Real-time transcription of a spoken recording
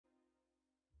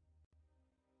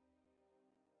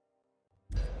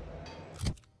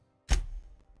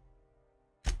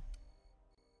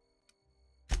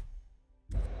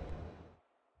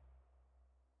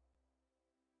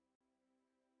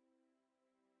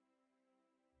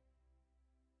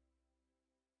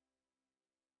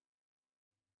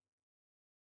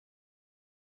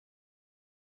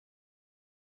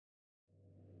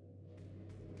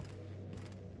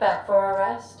Back for a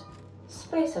rest?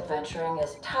 Space adventuring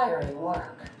is tiring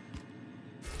work.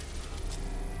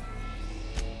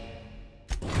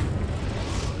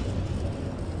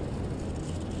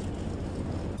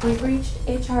 We've reached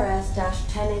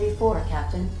HRS-1084,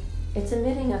 Captain. It's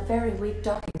emitting a very weak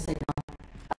docking signal.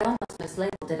 I almost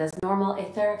mislabeled it as normal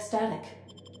etheric static.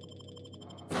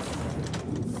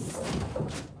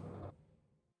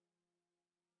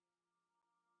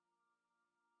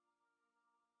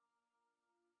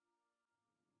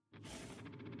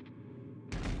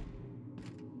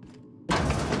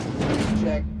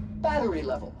 Check battery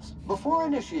levels before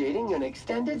initiating an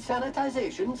extended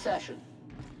sanitization session.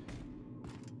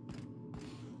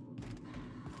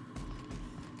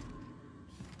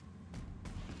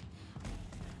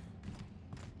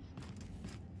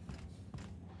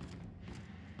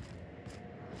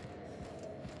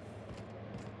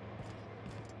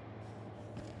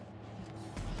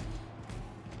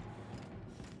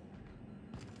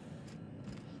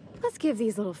 Let's give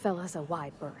these little fellas a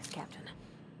wide berth, Captain.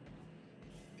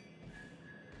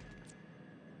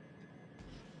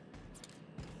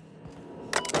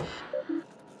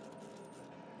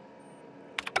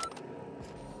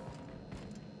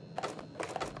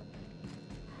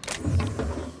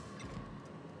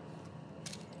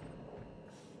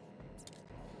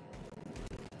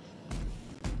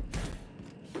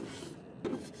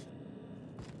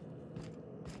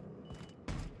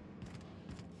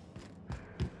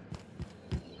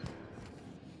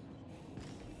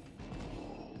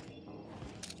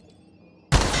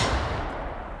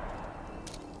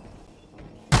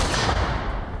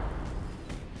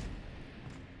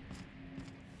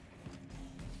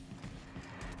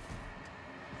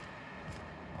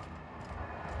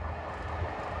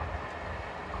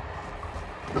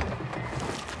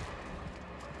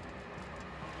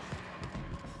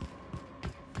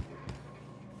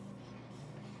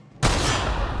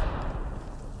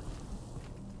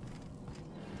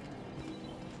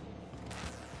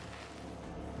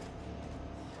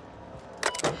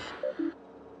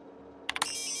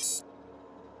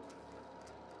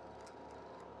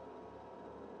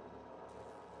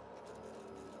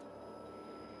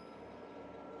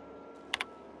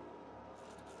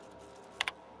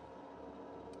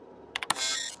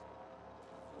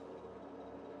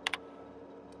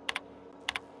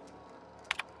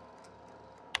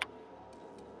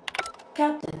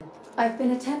 Captain, I've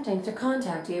been attempting to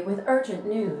contact you with urgent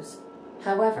news.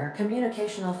 However,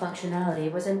 communicational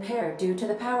functionality was impaired due to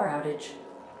the power outage.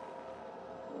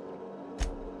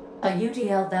 A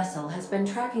UDL vessel has been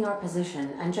tracking our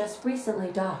position and just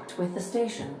recently docked with the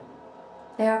station.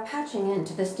 They are patching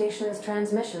into the station's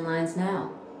transmission lines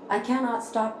now. I cannot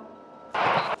stop.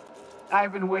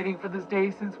 I've been waiting for this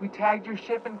day since we tagged your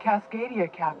ship in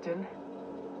Cascadia, Captain.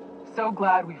 So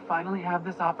glad we finally have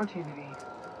this opportunity.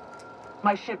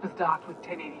 My ship is docked with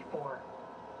 1084.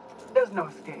 There's no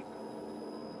escape.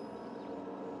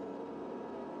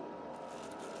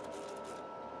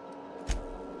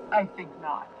 I think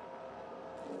not.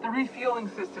 The refueling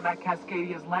system at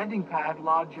Cascadia's landing pad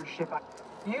logged your ship up.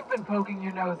 You've been poking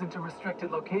your nose into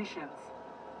restricted locations.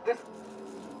 This...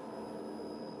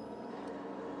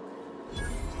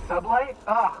 Sublight?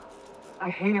 Ah, I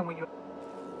hate it when you...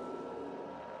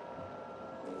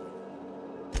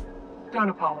 Don't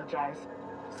apologize.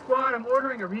 Squad, I'm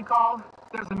ordering a recall.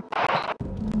 There's a...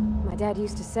 My dad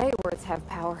used to say words have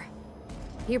power.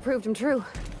 You proved him true.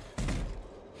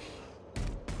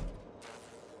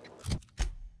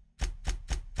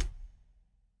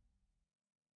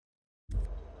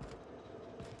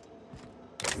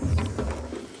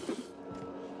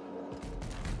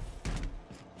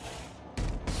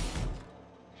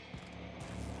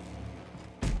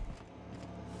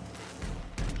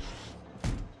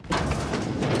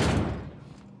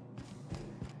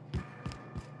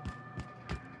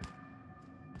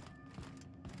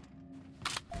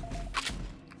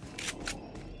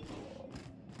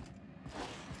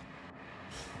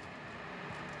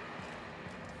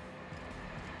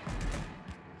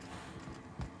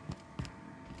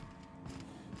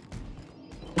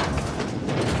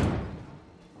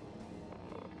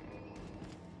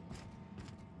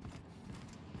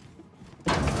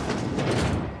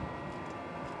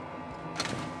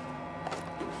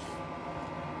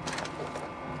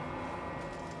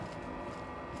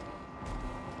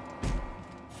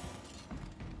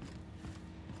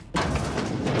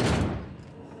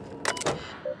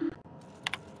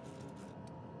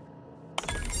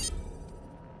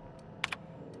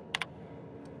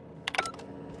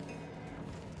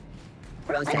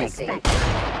 Processing.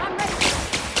 I'm ready.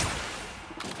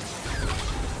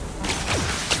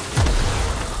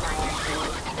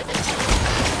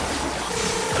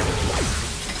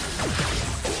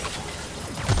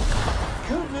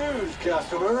 news,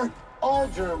 customer. All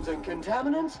germs and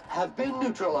contaminants have been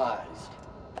neutralized.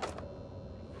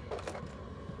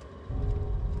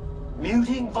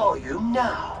 Muting volume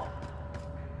now.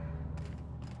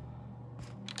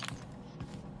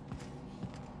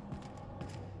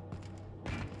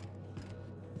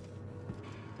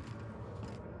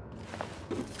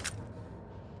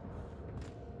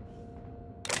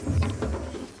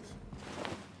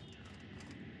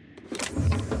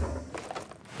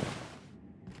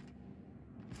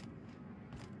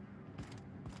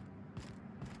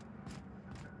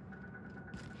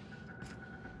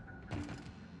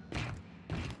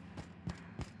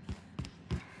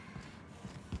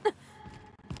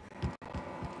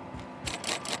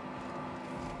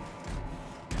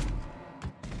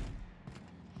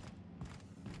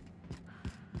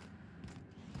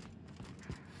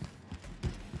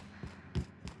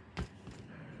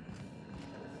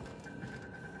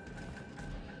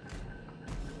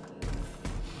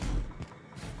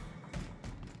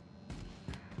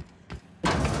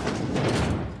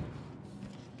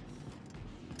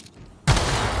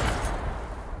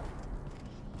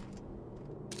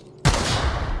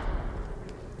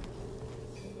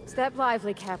 Step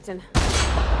lively, Captain.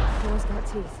 Floor's got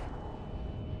teeth.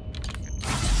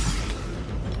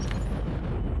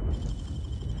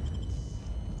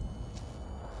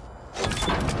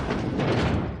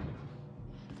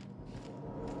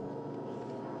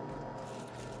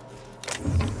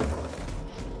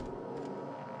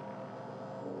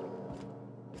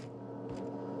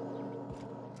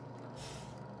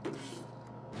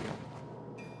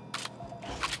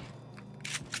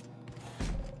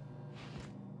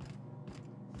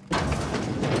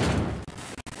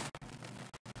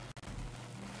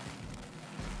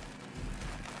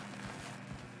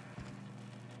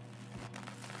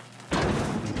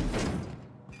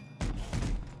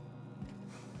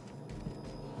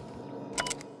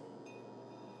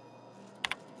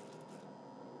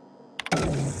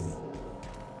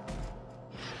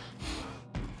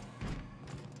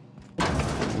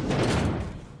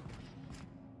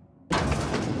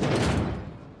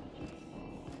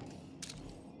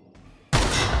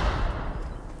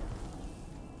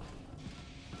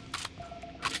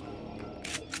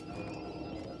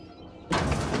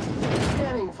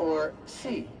 For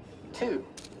C2.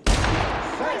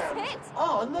 Sam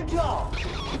on the job.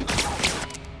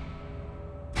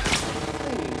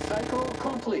 Cleaning cycle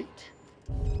complete.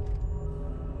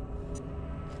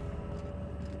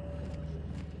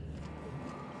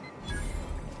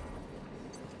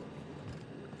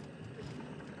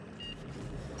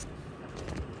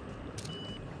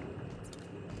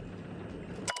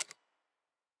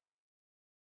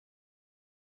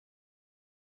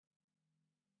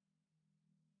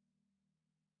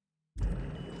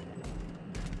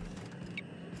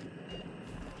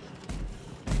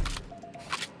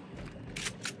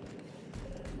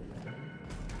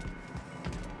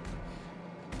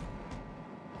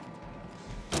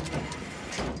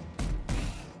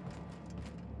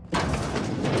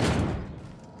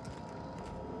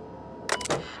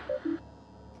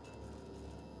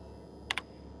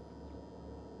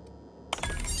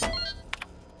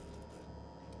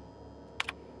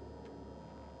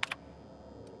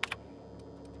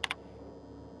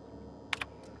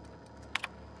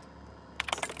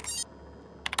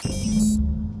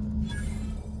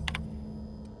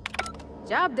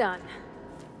 Job done.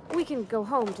 We can go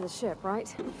home to the ship,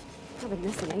 right? I've been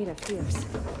missing Ada fierce.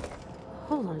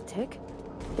 Hold on a tick.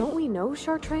 Don't we know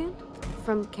Chartrand?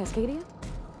 From Cascadia?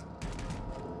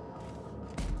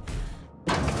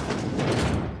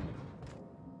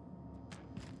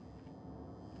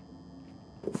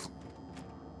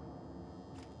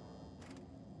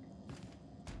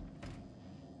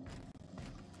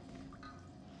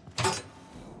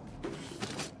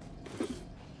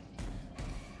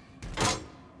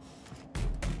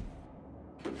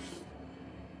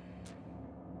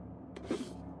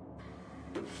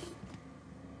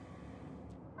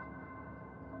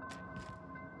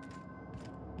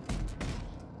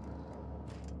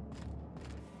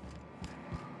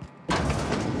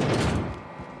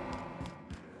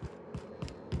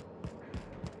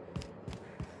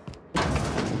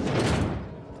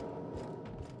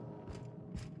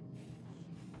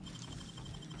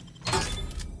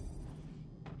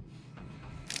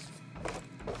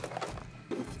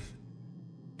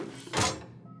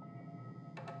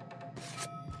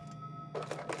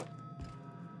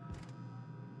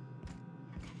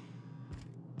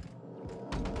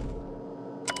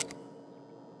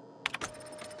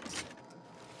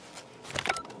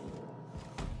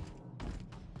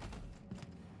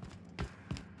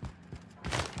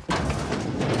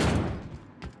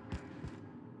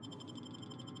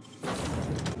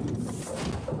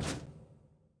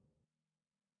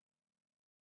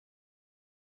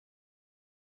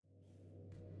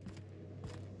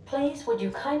 Please, would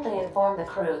you kindly inform the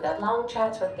crew that long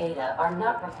chats with Ada are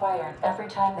not required every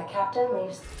time the captain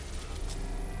leaves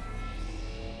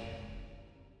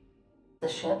the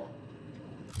ship?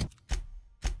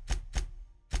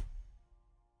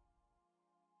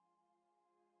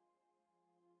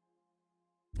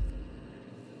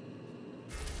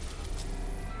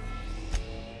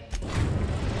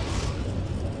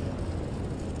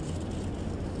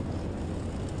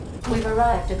 We've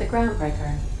arrived at the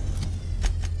groundbreaker.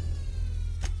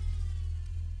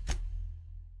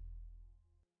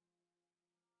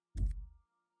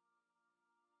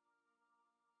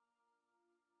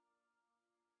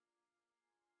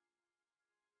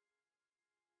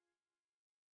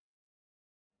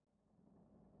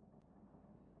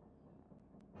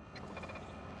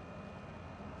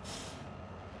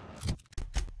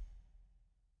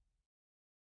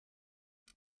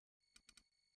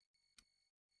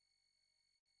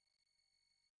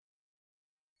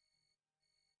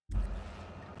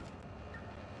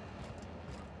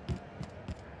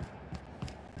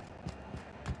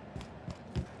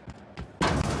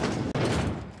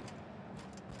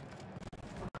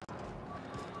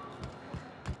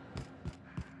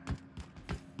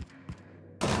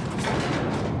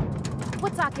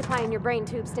 What's occupying your brain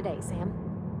tubes today, Sam?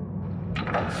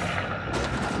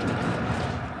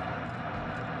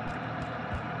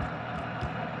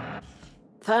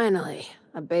 Finally,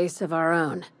 a base of our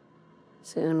own.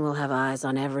 Soon we'll have eyes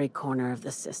on every corner of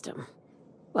the system.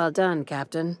 Well done,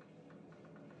 Captain.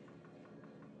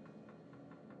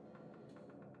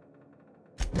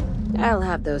 I'll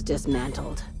have those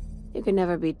dismantled. You can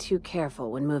never be too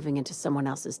careful when moving into someone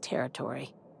else's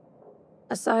territory.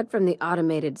 Aside from the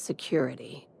automated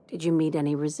security, did you meet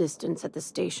any resistance at the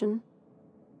station?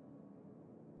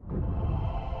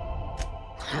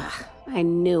 I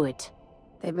knew it.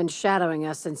 They've been shadowing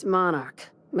us since Monarch,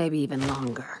 maybe even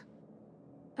longer.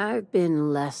 I've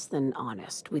been less than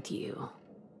honest with you.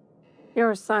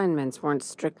 Your assignments weren't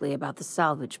strictly about the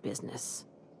salvage business.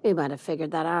 You might have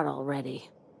figured that out already.